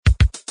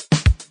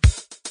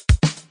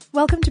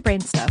Welcome to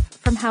Brain Stuff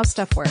from How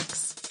Stuff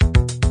Works.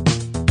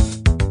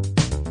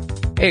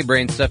 Hey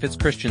Brain Stuff, it's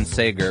Christian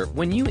Sager.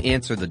 When you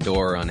answer the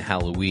door on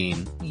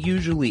Halloween,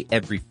 usually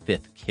every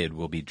fifth kid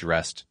will be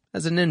dressed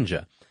as a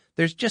ninja.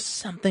 There's just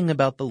something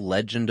about the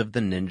legend of the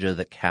ninja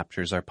that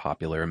captures our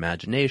popular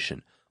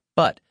imagination.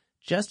 But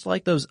just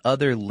like those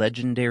other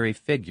legendary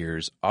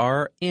figures,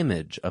 our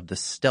image of the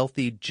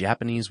stealthy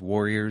Japanese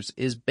warriors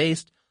is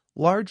based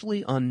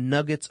largely on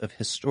nuggets of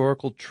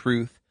historical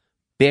truth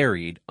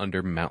buried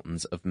under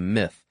mountains of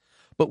myth.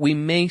 But we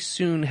may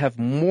soon have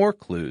more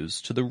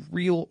clues to the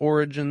real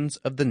origins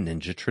of the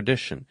ninja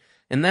tradition.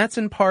 And that's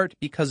in part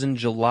because in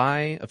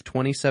July of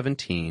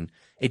 2017,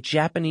 a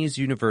Japanese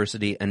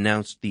university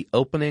announced the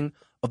opening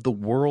of the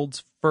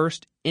world's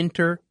first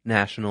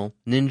international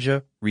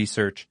ninja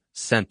research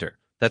center.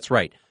 That's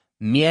right.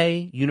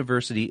 Mie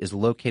University is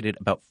located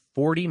about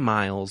 40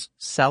 miles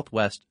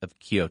southwest of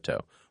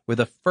Kyoto, where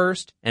the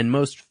first and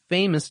most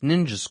famous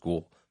ninja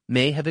school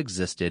may have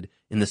existed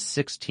in the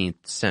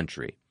 16th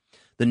century.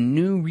 The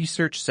new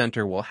research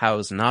center will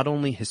house not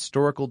only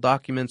historical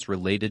documents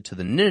related to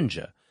the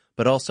ninja,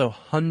 but also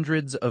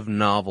hundreds of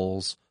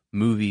novels,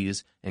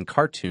 movies, and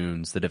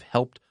cartoons that have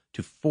helped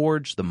to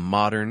forge the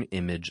modern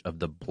image of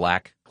the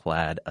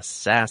black-clad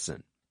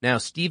assassin. Now,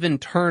 Stephen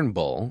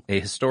Turnbull, a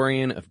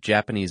historian of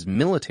Japanese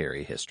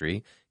military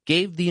history,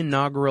 gave the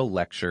inaugural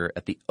lecture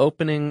at the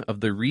opening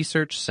of the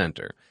research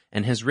center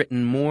and has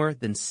written more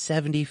than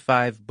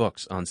 75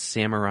 books on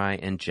samurai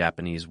and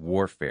Japanese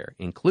warfare,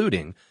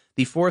 including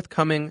the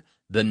forthcoming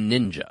The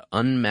Ninja,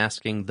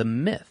 Unmasking the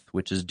Myth,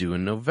 which is due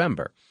in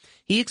November.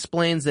 He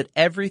explains that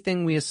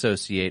everything we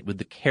associate with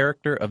the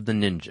character of the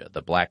ninja,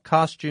 the black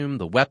costume,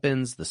 the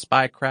weapons, the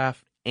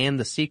spycraft, and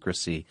the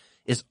secrecy,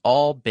 is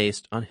all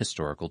based on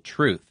historical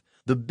truth.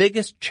 The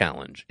biggest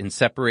challenge in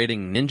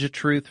separating ninja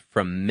truth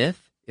from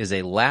myth is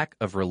a lack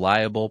of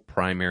reliable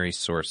primary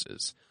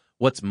sources.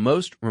 What's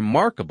most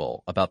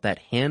remarkable about that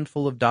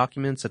handful of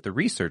documents at the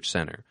research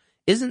center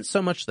isn't so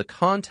much the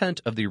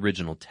content of the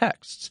original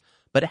texts,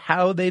 but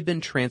how they've been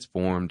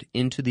transformed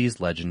into these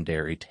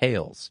legendary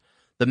tales.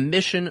 The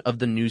mission of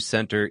the new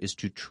center is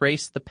to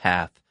trace the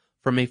path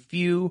from a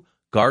few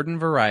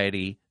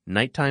garden-variety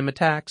nighttime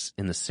attacks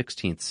in the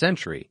 16th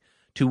century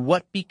to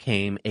what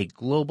became a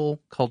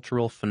global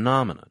cultural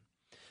phenomenon.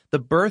 The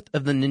birth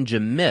of the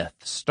ninja myth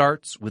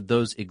starts with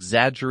those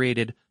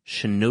exaggerated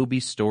shinobi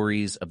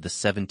stories of the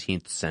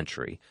 17th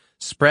century,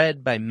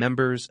 spread by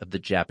members of the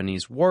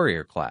Japanese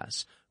warrior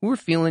class, who were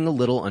feeling a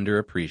little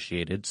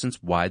underappreciated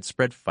since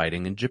widespread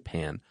fighting in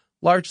Japan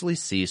largely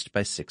ceased by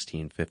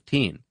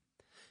 1615.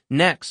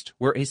 Next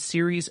were a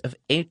series of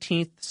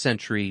 18th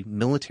century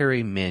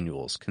military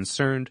manuals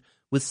concerned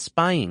with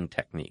spying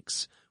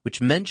techniques,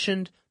 which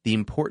mentioned the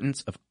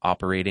importance of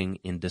operating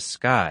in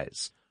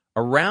disguise.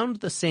 Around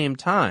the same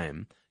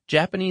time,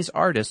 Japanese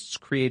artists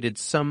created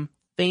some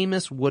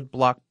famous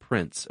woodblock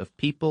prints of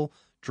people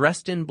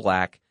dressed in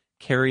black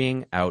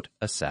carrying out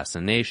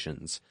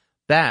assassinations.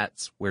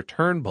 That's where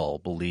Turnbull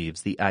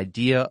believes the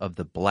idea of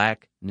the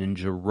black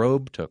ninja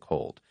robe took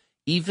hold,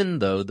 even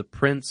though the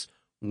prints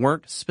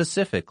weren't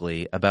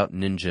specifically about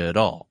ninja at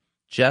all,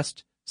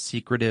 just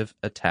secretive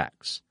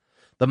attacks.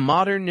 The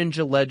modern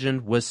ninja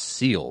legend was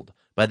sealed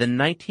by the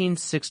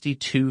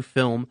 1962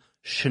 film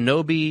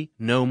Shinobi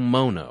no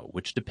Mono,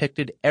 which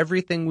depicted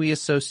everything we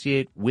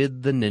associate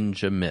with the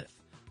ninja myth: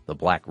 the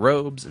black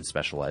robes and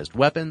specialized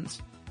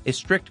weapons, a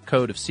strict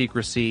code of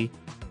secrecy,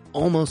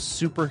 almost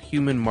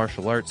superhuman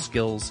martial arts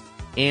skills,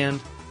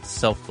 and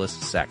selfless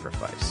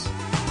sacrifice.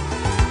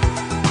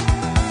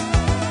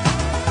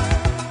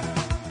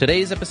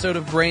 Today's episode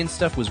of Brain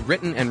Stuff was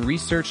written and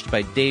researched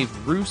by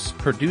Dave Roos,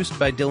 produced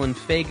by Dylan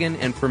Fagan,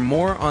 and for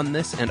more on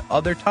this and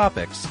other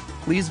topics,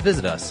 please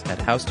visit us at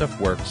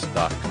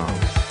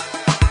howstuffworks.com.